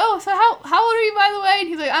was like, oh, so how old are you, by the way? And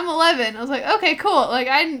he's like, I'm 11. I was like, okay, cool. Like,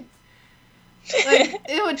 it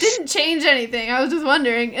didn't change anything. I was just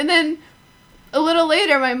wondering. And then a little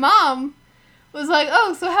later, my mom was like,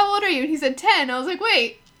 oh, so how old are you? And he said 10. I was like,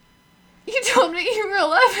 wait. You told me you were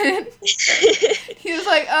 11. He was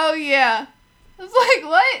like, oh yeah. I was like,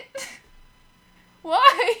 what?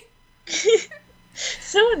 Why?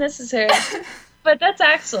 So unnecessary. But that's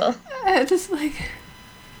Axel. I just like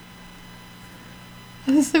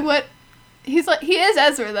what? He's like, he is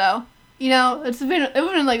Ezra though. You know, it would have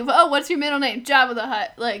been like, oh, what's your middle name? Jabba the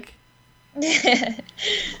Hutt. Like,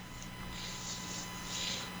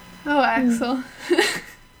 oh, Axel.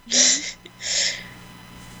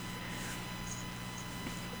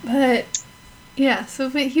 But yeah,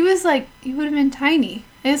 but he was like, he would have been tiny.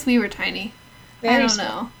 I guess we were tiny. I don't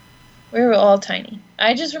know. We were all tiny.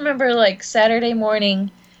 I just remember like Saturday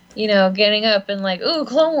morning, getting up and like, ooh,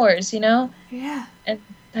 Clone Wars, Yeah. And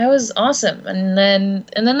that was awesome. And then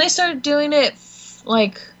they started doing it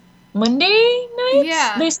like Monday nights.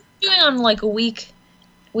 Yeah. They started doing it on like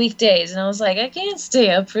weekdays, and I was like, I can't stay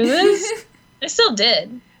up for this. I still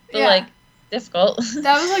did, but like difficult.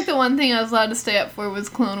 That was like the one thing I was allowed to stay up for was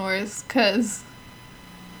Clone Wars, cause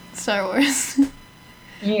Star Wars.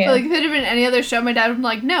 Yeah. But like if it had been any other show, my dad would be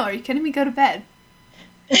like, "No, are you kidding me? Go to bed,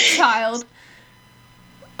 child."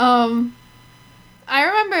 I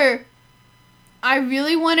remember I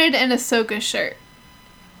really wanted an Ahsoka shirt,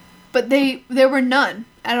 but there were none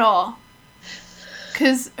at all,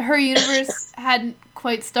 because her universe hadn't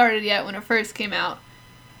quite started yet when it first came out,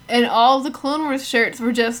 and all of the Clone Wars shirts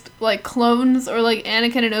were just like clones or like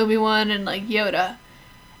Anakin and Obi-Wan and like Yoda,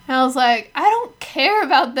 and I was like, I don't care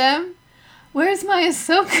about them. Where's my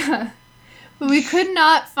Ahsoka? But we could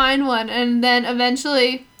not find one, and then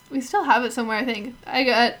eventually, we still have it somewhere, I think. I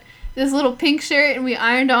got this little pink shirt, and we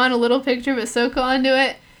ironed on a little picture of Ahsoka onto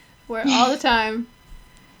it. Wear it all the time.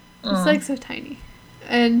 It's like so tiny.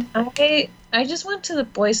 And I just went to the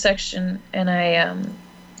boys section, and I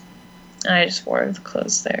just wore the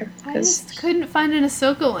clothes there. I just couldn't find an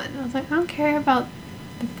Ahsoka one. I was like, I don't care about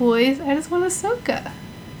the boys. I just want Ahsoka.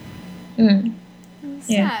 It was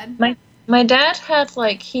sad. My dad had,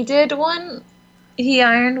 like, he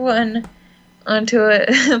ironed one onto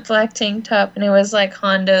a black tank top, and it was, like,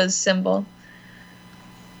 Hondo's symbol.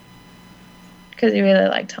 Because he really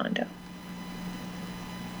liked Hondo.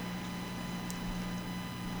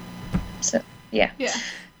 So, yeah. Yeah.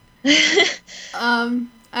 I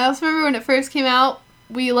also remember when it first came out,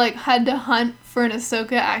 we, like, had to hunt for an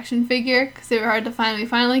Ahsoka action figure, because they were hard to find. We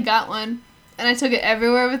finally got one, and I took it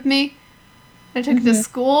everywhere with me. I took it to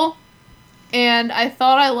school. And I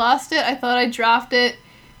thought I lost it. I thought I dropped it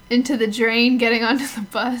into the drain getting onto the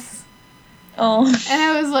bus. Oh. And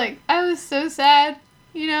I was so sad,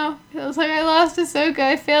 I was like, I lost Ahsoka.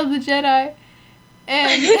 I failed the Jedi.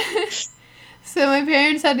 And so my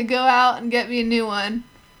parents had to go out and get me a new one.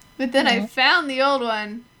 But then I found the old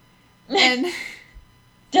one. And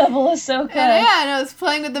double Ahsoka. And I was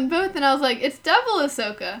playing with them both, and I was like, it's double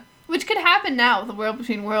Ahsoka. Which could happen now with the World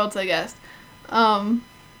Between Worlds, I guess.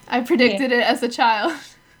 I predicted it as a child.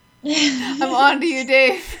 I'm on to you,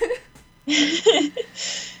 Dave.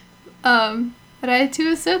 But I had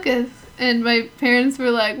 2 Ahsokas, and my parents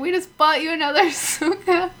were like, we just bought you another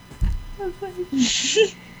Ahsoka. I was like,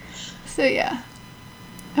 so yeah.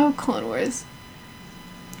 Oh, Clone Wars.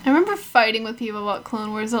 I remember fighting with people about Clone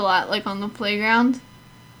Wars a lot, like on the playground.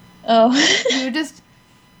 Oh. We would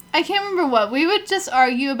I can't remember what. We would just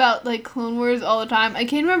argue about, like, Clone Wars all the time. I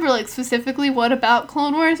can't remember, like, specifically what about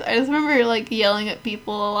Clone Wars. I just remember, like, yelling at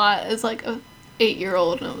people a lot as, like, a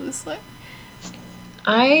 8-year-old, and it was like...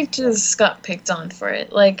 I just got picked on for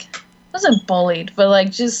it. Like, I wasn't bullied, but,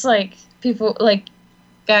 like, just, like, people, like,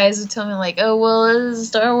 guys would tell me, like, oh, well,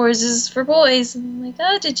 Star Wars is for boys. And I'm like,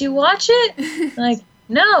 oh, did you watch it? I'm like,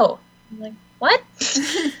 no. I'm like, what?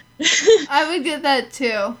 I would get that,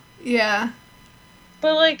 too. Yeah.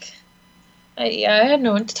 But, like, I had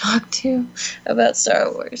no one to talk to about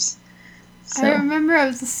Star Wars. So. I remember I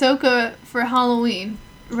was Ahsoka for Halloween,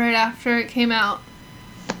 right after it came out.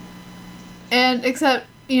 And except,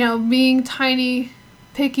 being tiny,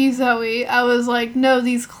 picky Zoe, I was like, no,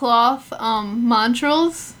 these cloth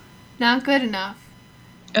montrals, not good enough.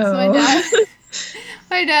 Oh. So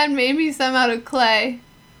my dad made me some out of clay.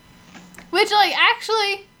 Which, like,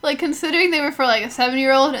 actually, like, considering they were for, like, a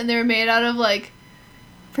 7-year-old and they were made out of, like,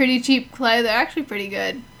 pretty cheap clay, they're actually pretty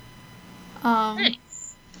good.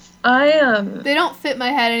 Nice. They don't fit my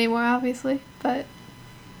head anymore, obviously, but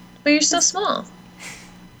you're so small.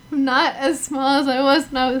 I'm not as small as I was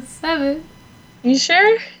when I was 7. You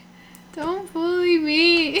sure? Don't bully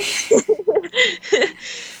me.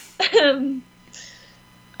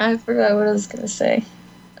 I forgot what I was gonna say.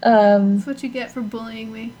 That's what you get for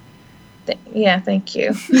bullying me. Thank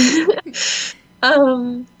you.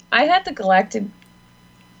 I had the Galactic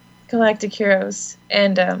Heroes,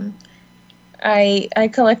 and I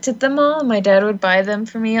collected them all, and my dad would buy them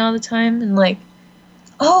for me all the time. And like,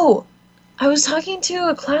 oh, I was talking to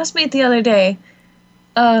a classmate the other day.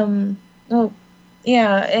 Well,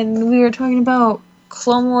 yeah, and we were talking about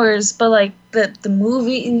Clone Wars, but like the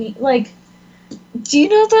movie, like, do you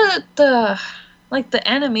know the like the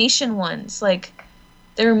animation ones? Like,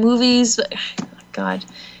 there are movies. But, oh God,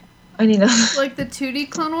 I need to. Like the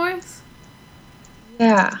 2D Clone Wars?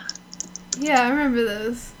 Yeah. Yeah, I remember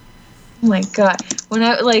those. Oh my God, when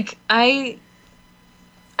I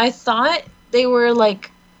thought they were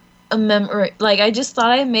like a memory. Like, I just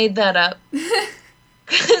thought I made that up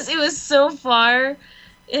because it was so far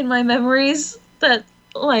in my memories that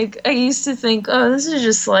like I used to think, oh, this is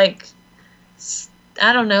just like,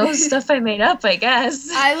 I don't know, stuff I made up, I guess.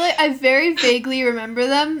 I very vaguely remember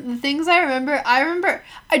them. The things I remember, I don't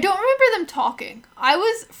remember them talking.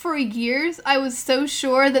 For years, I was so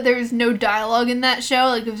sure that there was no dialogue in that show.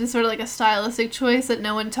 Like, it was just sort of like a stylistic choice that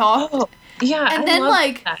no one talked. Oh, yeah, And I then, love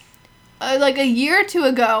like, that. Like a year or two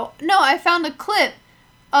ago, no, I found a clip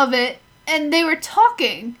of it, and they were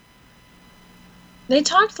talking. They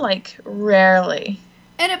talked like rarely.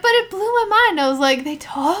 But it blew my mind. I was like, they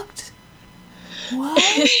talked? What?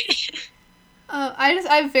 I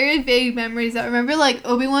have very vague memories. I remember like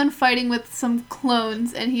Obi-Wan fighting with some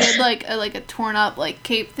clones, and he had like a torn up like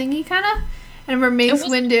cape thingy kind of. And I remember Mace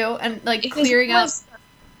Windu and like clearing up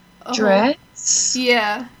dress.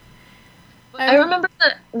 Yeah. I remember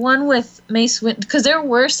that one with Mace Windu, because there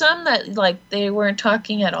were some that like they weren't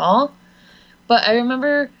talking at all, but I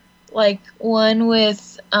remember like one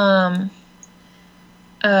with like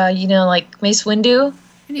Mace Windu.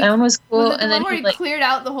 That one was cool. Was it the one where he cleared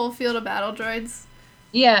out the whole field of battle droids?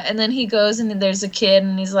 Yeah, and then he goes and there's a kid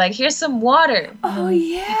and he's like, "Here's some water." Oh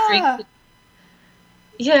yeah.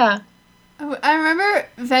 Yeah. I remember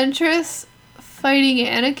Ventress fighting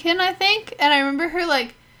Anakin, I think, and I remember her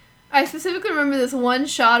like. I specifically remember this one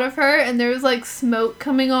shot of her, and there was, like, smoke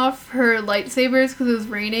coming off her lightsabers because it was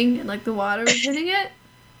raining, and, like, the water was hitting it.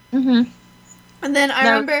 Mm-hmm. And then I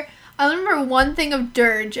remember one thing of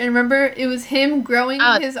Dirge, and remember it was him growing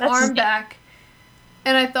his arm back,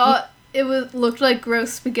 and I thought it looked like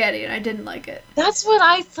gross spaghetti, and I didn't like it. That's what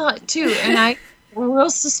I thought, too, and I was real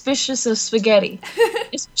suspicious of spaghetti.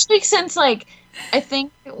 Especially since, like, I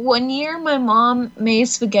think one year my mom made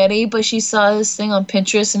spaghetti, but she saw this thing on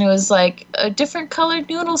Pinterest and it was like a different colored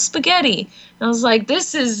noodle spaghetti. And I was like,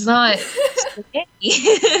 this is not spaghetti.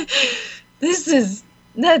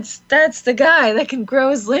 That's the guy that can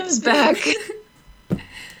grow his limbs back.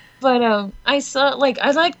 But I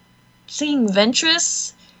like seeing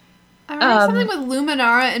Ventress. I remember something with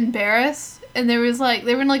Luminara and Barriss, and there was like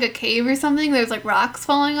they were in like a cave or something. There was like rocks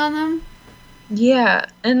falling on them. Yeah,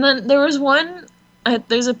 and then there was one,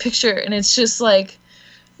 there's a picture, and it's just, like,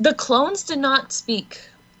 the clones did not speak.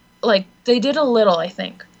 Like, they did a little, I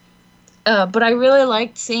think. But I really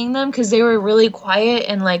liked seeing them, because they were really quiet,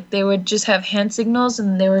 and, like, they would just have hand signals,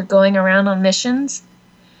 and they were going around on missions.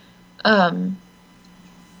 But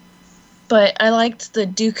I liked the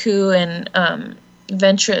Dooku and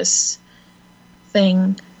Ventress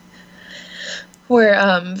thing, where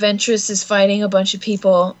Ventress is fighting a bunch of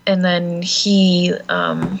people, and then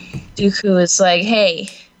Dooku is like, "Hey,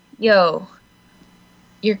 yo,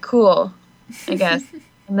 you're cool, I guess."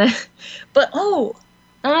 And then, but now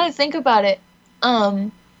that I think about it,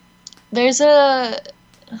 there's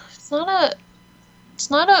it's not a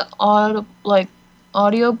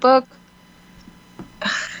audio book.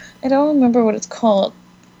 I don't remember what it's called.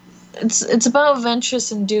 It's about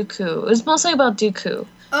Ventress and Dooku. It's mostly about Dooku.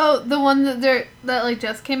 Oh, the one that like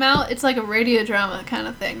just came out. It's like a radio drama kind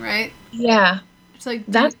of thing, right? Yeah. It's like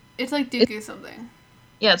it's like Dooku something.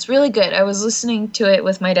 Yeah, it's really good. I was listening to it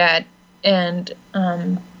with my dad, and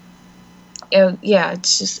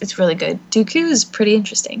it's really good. Dooku is pretty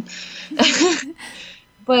interesting.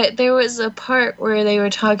 But there was a part where they were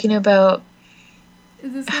talking about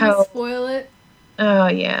Is this gonna spoil it? Oh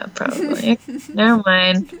yeah, probably. Never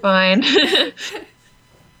mind. Fine.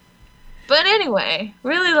 But anyway,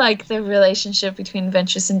 really like the relationship between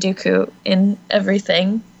Ventress and Dooku in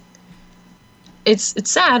everything. It's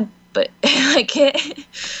sad, but I like it.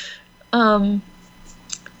 What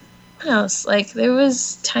else? Like, there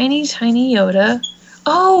was tiny Yoda.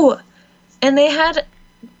 Oh! And they had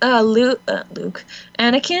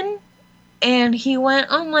Anakin, and he went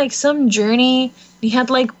on, like, some journey. He had,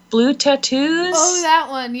 like, blue tattoos. Oh, that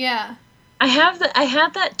one, yeah. I had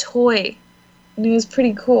that toy, and it was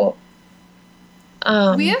pretty cool.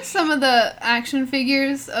 We have some of the action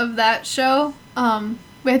figures of that show. I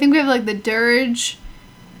think we have like the Dirge,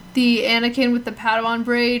 the Anakin with the Padawan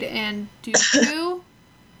braid, and Dooku.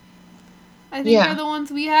 I think are the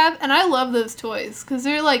ones we have, and I love those toys because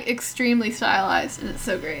they're like extremely stylized and it's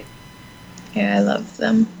so great. Yeah, I love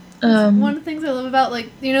them. One of the things I love about like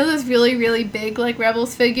those really really big like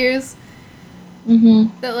Rebels figures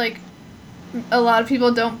that like a lot of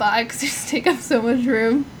people don't buy because they just take up so much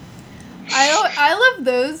room. I love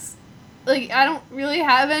those. Like I don't really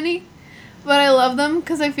have any, but I love them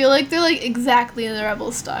because I feel like they're like exactly in the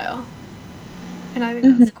Rebels style, and I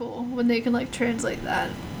think that's cool when they can like translate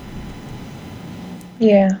that.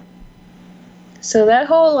 Yeah. So that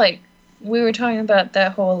whole, like, we were talking about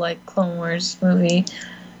that whole, like, Clone Wars movie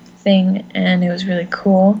thing, and it was really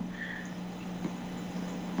cool.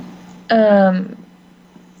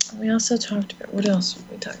 We also talked about, what else did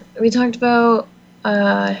we talk about? We talked about,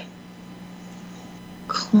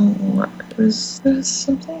 Clone Wars. There's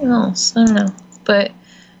something else. I don't know. But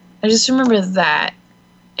I just remember that,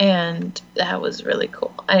 and that was really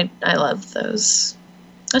cool. I love those.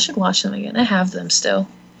 I should watch them again. I have them still.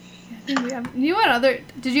 I think we have. You know what other?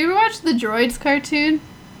 Did you ever watch the Droids cartoon?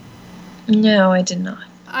 No, I did not.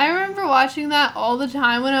 I remember watching that all the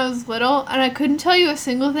time when I was little, and I couldn't tell you a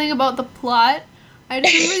single thing about the plot. I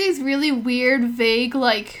just remember these really weird, vague,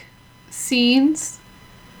 like, scenes.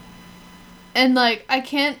 And, like, I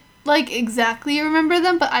can't, like, exactly remember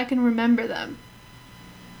them, but I can remember them.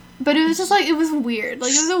 But it was just, like, it was weird.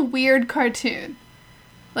 Like, it was a weird cartoon.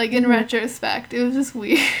 Like, in retrospect. It was just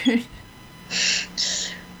weird.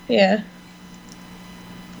 Yeah.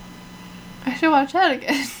 I should watch that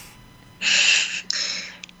again.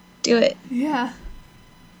 Do it. Yeah.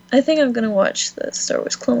 I think I'm gonna watch the Star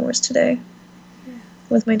Wars Clone Wars today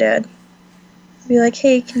with my dad. Be like,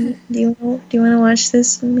 hey, do you want to watch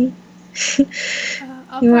this with me?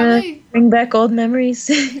 I'll you want probably to bring back old memories?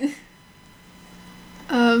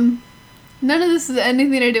 None of this is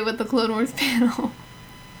anything to do with the Clone Wars panel.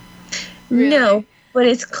 Really. No, but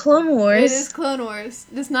it's Clone Wars. It is Clone Wars.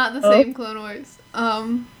 It's not the same Clone Wars.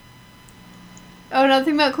 Another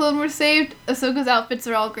thing about Clone Wars Saved, Ahsoka's outfits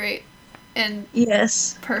are all great. And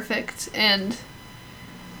yes, perfect. And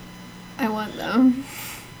I want them.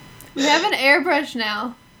 We have an airbrush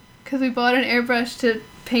now. Because we bought an airbrush to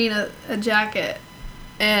paint a jacket.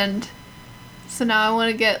 And so now I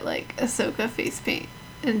want to get, like, Ahsoka face paint.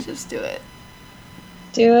 And just do it.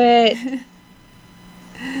 Do it.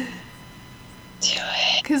 Do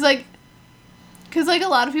it. Because a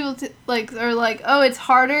lot of people are like, oh, it's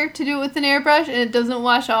harder to do it with an airbrush and it doesn't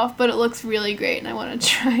wash off, but it looks really great and I want to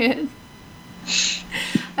try it.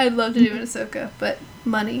 I'd love to do an Ahsoka, but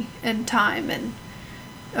money and time and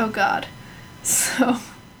oh god. So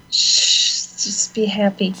just be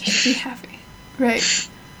happy. Just be happy. Right.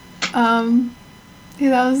 Yeah,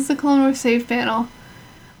 that was the Clone Wars Save panel.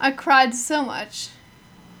 I cried so much.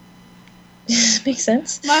 Makes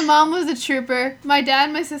sense. My mom was a trooper. My dad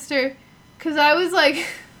and my sister, because I was like,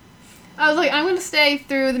 I'm going to stay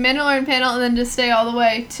through the Mandalorian panel and then just stay all the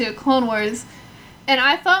way to Clone Wars. And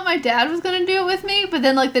I thought my dad was going to do it with me, but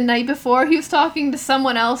then, like, the night before, he was talking to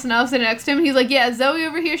someone else, and I was sitting next to him, and he's like, yeah, Zoe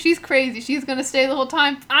over here, she's crazy. She's going to stay the whole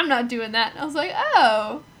time. I'm not doing that. And I was like,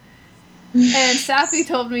 oh. And Sappy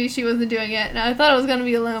told me she wasn't doing it, and I thought I was going to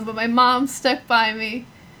be alone, but my mom stuck by me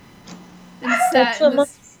and sat in the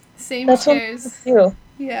same chairs.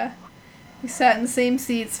 Yeah. We sat in the same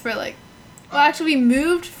seats for, like... Well, actually, we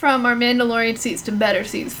moved from our Mandalorian seats to better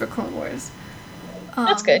seats for Clone Wars.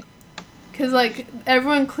 That's good. Because, like,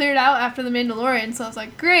 everyone cleared out after the Mandalorian, so I was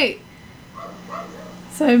like, great.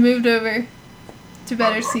 So I moved over to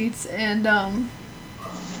better seats, and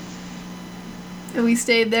we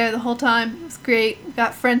stayed there the whole time. It was great. We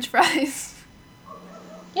got French fries.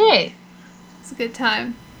 Yay. It was a good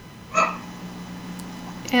time.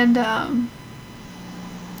 And,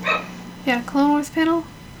 yeah, Clone Wars panel.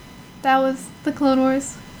 That was the Clone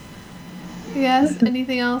Wars. Yes,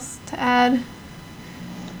 anything else to add?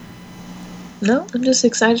 No, I'm just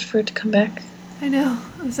excited for it to come back. I know.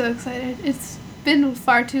 I'm so excited. It's been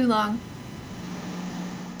far too long.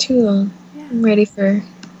 Too long. Yeah. I'm ready.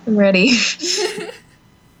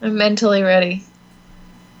 I'm mentally ready.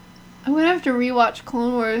 I'm gonna have to rewatch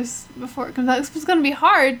Clone Wars before it comes out. It's gonna be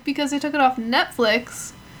hard because they took it off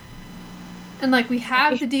Netflix. And, like, we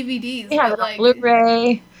have the DVDs. Yeah, but, like,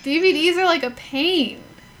 Blu-ray. DVDs are, like, a pain.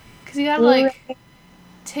 Because you gotta, Blu-ray. like,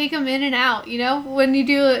 take them in and out, you know? When you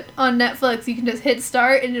do it on Netflix, you can just hit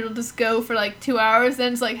start and it'll just go for, like, 2 hours.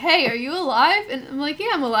 Then it's like, hey, are you alive? And I'm like,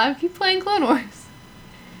 yeah, I'm alive. Keep playing Clone Wars.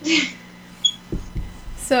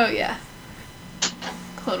 So, yeah.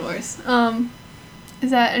 Clone Wars.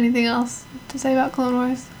 Is that anything else to say about Clone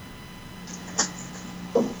Wars?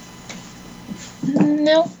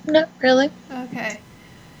 No, not really. Okay.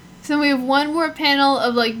 Since So we have one more panel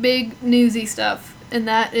of like big newsy stuff, and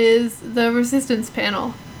that is the Resistance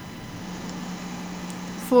panel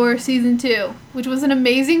for season 2, which was an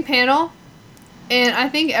amazing panel, and I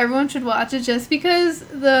think everyone should watch it just because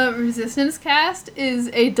the Resistance cast is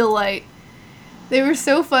a delight. They were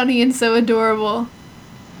so funny and so adorable,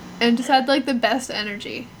 and just had like the best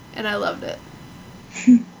energy, and I loved it.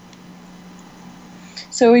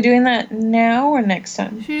 So are we doing that now or next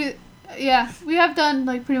time? Yeah, we have done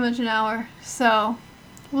like pretty much an hour, so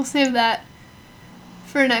we'll save that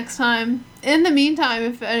for next time. In the meantime,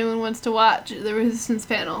 if anyone wants to watch the Resistance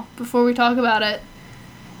panel before we talk about it,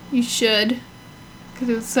 you should, because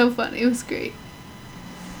it was so funny. It was great.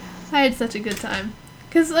 I had such a good time,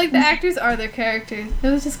 because like the actors are their characters. It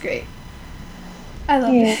was just great. I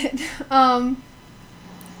loved it. But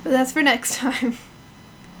that's for next time.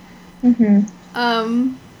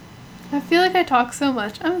 I feel like I talk so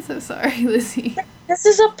much. I'm so sorry, Lizzie. This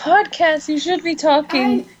is a podcast. You should be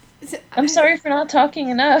talking. I'm sorry for not talking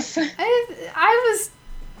enough. I was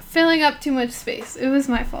filling up too much space. It was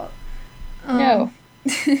my fault. No.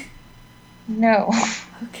 No.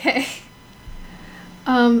 Okay.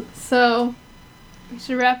 So we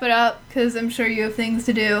should wrap it up because I'm sure you have things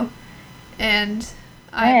to do, and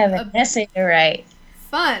I have an essay to write.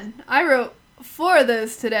 Fun. I wrote 4 of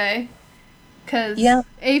those today. Because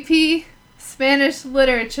AP Spanish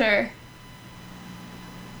Literature.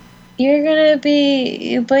 You're gonna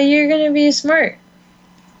be smart.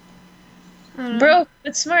 Broke,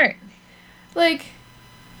 but smart. Like,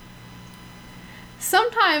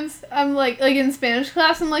 sometimes I'm like in Spanish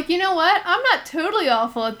class, I'm like, you know what? I'm not totally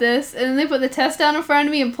awful at this. And then they put the test down in front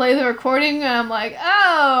of me and play the recording, and I'm like,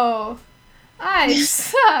 oh, I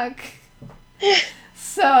suck.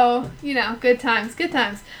 So, good times.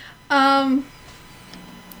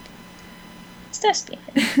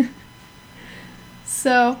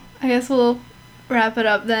 So, I guess we'll wrap it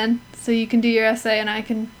up then, so you can do your essay and I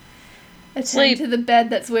can attend to the bed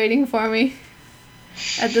that's waiting for me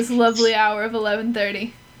at this lovely hour of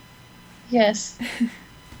 11:30. Yes.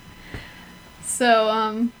 So,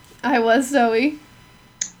 I was Zoe.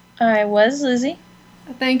 I was Lizzie.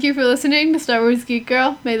 Thank you for listening to Star Wars Geek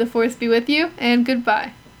Girl. May the Force be with you, and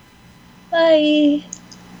goodbye. Bye.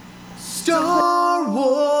 Star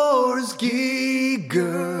Wars Geek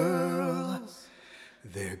Girls.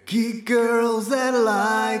 They're geek girls that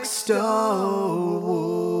like Star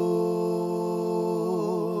Wars.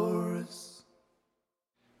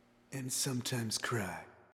 And sometimes cry.